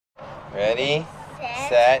Ready,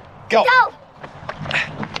 set, go! Go!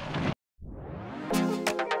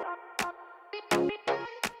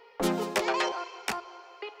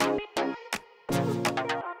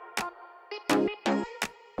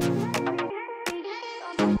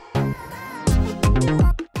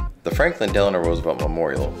 The Franklin Delano Roosevelt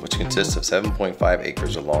Memorial, which consists of 7.5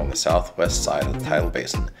 acres along the southwest side of the tidal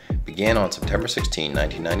basin, began on September 16,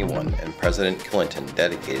 1991, and President Clinton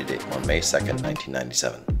dedicated it on May 2,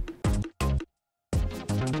 1997.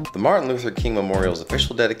 The Martin Luther King Memorial's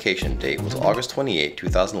official dedication date was August 28,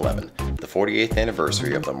 2011, the 48th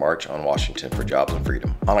anniversary of the March on Washington for Jobs and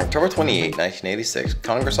Freedom. On October 28, 1986,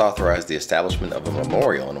 Congress authorized the establishment of a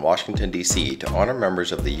memorial in Washington, D.C. to honor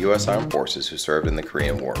members of the U.S. Armed Forces who served in the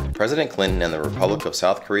Korean War. President Clinton and the Republic of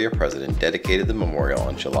South Korea president dedicated the memorial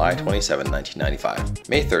on July 27, 1995.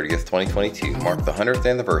 May 30, 2022 marked the 100th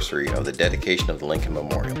anniversary of the dedication of the Lincoln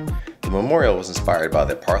Memorial. The memorial was inspired by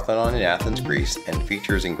the Parthenon in Athens, Greece, and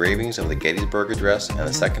features engravings of the Gettysburg Address and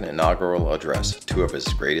the Second Inaugural Address, two of his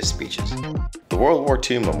greatest speeches. The World War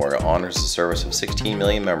II Memorial honors the service of 16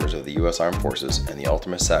 million members of the U.S. Armed Forces and the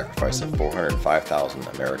ultimate sacrifice of 405,000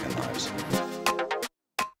 American lives.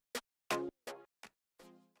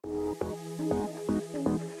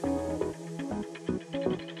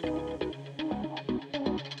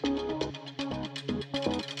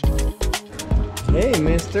 Hey,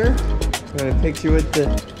 mister. Got a picture with the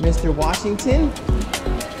Mr. Washington?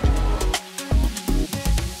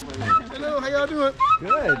 Hello, how y'all doing?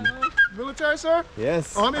 Good. Military, sir?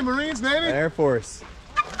 Yes. Army, Marines, Navy? Air Force.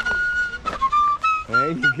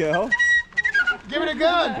 There you go. Give it a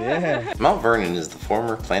gun! Yeah. Mount Vernon is the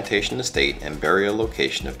former plantation estate and burial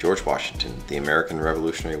location of George Washington, the American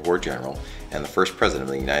Revolutionary War general and the first president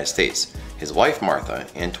of the United States, his wife Martha,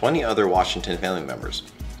 and 20 other Washington family members.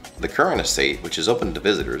 The current estate, which is open to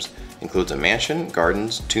visitors, includes a mansion,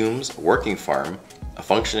 gardens, tombs, a working farm, a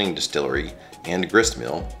functioning distillery, and a grist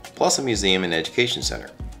mill, plus a museum and education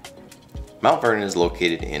center. Mount Vernon is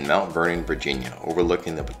located in Mount Vernon, Virginia,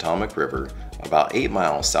 overlooking the Potomac River, about 8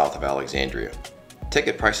 miles south of Alexandria.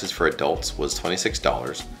 Ticket prices for adults was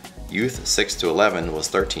 $26, youth 6 to 11 was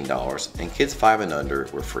 $13, and kids 5 and under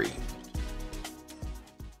were free.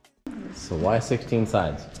 So why 16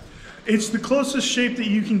 sides? It's the closest shape that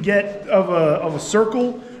you can get of a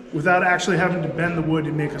circle without actually having to bend the wood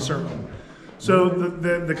to make a circle. So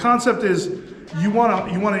the concept is you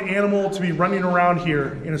want an animal to be running around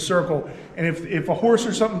here in a circle, and if a horse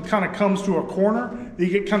or something kind of comes to a corner, they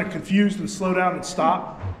get kind of confused and slow down and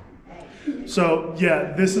stop. So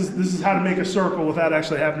yeah, this is how to make a circle without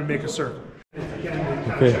actually having to make a circle.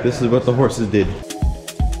 Okay, this is what the horses did.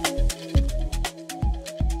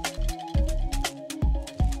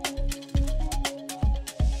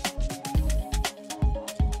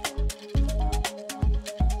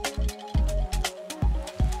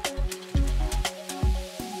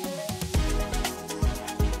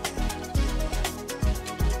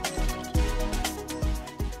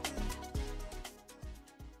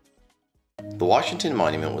 The Washington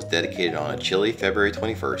Monument was dedicated on a chilly February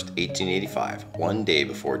 21, 1885, one day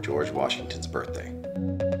before George Washington's birthday.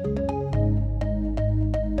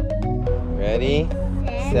 Ready,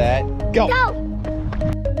 set, go! Go!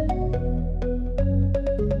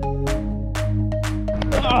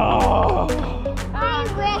 Oh!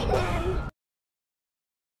 I win!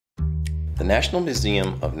 The National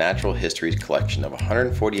Museum of Natural History's collection of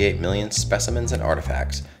 148 million specimens and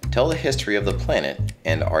artifacts tell the history of the planet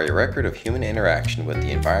and are a record of human interaction with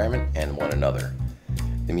the environment and one another.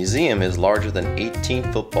 The museum is larger than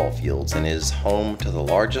 18 football fields and is home to the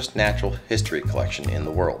largest natural history collection in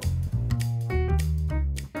the world.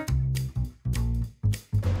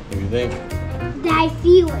 What do you think? I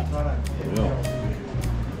feel it. Yeah.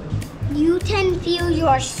 You can feel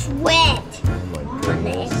your sweat. Oh my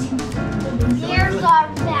goodness. There's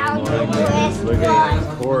our valueless Look at gun.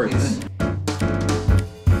 these cords.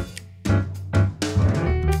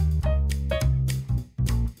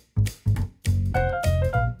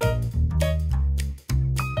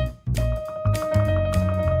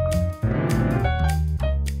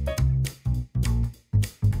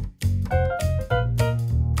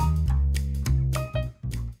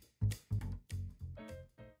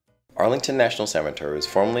 Arlington National Cemetery was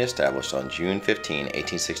formally established on June 15,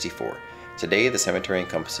 1864. Today, the cemetery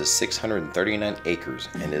encompasses 639 acres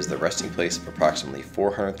and is the resting place of approximately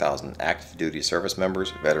 400,000 active duty service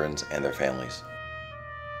members, veterans, and their families.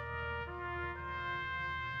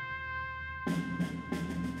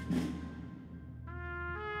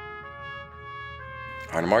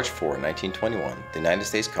 On March 4, 1921, the United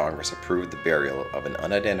States Congress approved the burial of an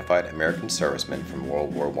unidentified American serviceman from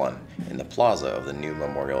World War I in the plaza of the new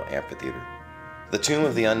Memorial Amphitheater. The tomb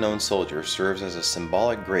of the unknown soldier serves as a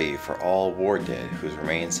symbolic grave for all war dead whose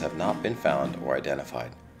remains have not been found or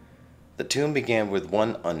identified. The tomb began with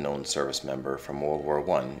one unknown service member from World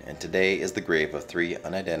War I, and today is the grave of 3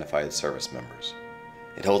 unidentified service members.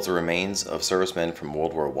 It holds the remains of servicemen from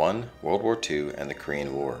World War I, World War II, and the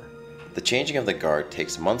Korean War. The changing of the guard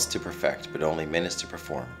takes months to perfect, but only minutes to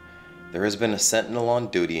perform. There has been a sentinel on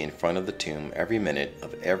duty in front of the tomb every minute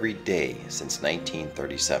of every day since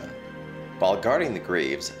 1937. While guarding the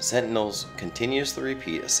graves, sentinels continuously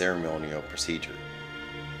repeat a ceremonial procedure.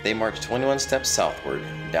 They march 21 steps southward,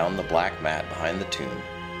 down the black mat behind the tomb,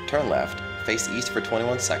 turn left, face east for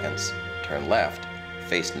 21 seconds, turn left,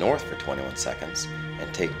 face north for 21 seconds,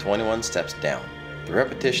 and take 21 steps down. The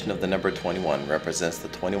repetition of the number 21 represents the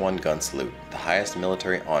 21-gun salute, the highest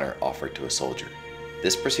military honor offered to a soldier.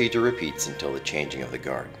 This procedure repeats until the changing of the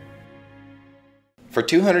guard. For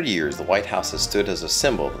 200 years, the White House has stood as a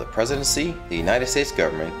symbol of the presidency, the United States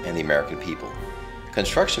government, and the American people.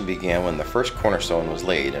 Construction began when the first cornerstone was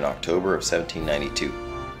laid in October of 1792.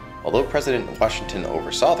 Although President Washington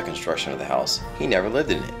oversaw the construction of the house, he never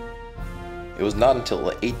lived in it. It was not until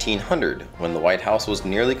 1800, when the White House was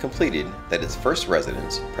nearly completed, that its first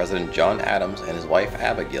residents, President John Adams and his wife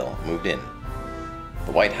Abigail, moved in.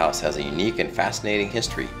 The White House has a unique and fascinating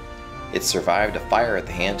history. It survived a fire at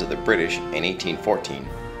the hands of the British in 1814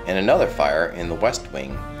 and another fire in the West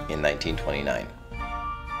Wing in 1929.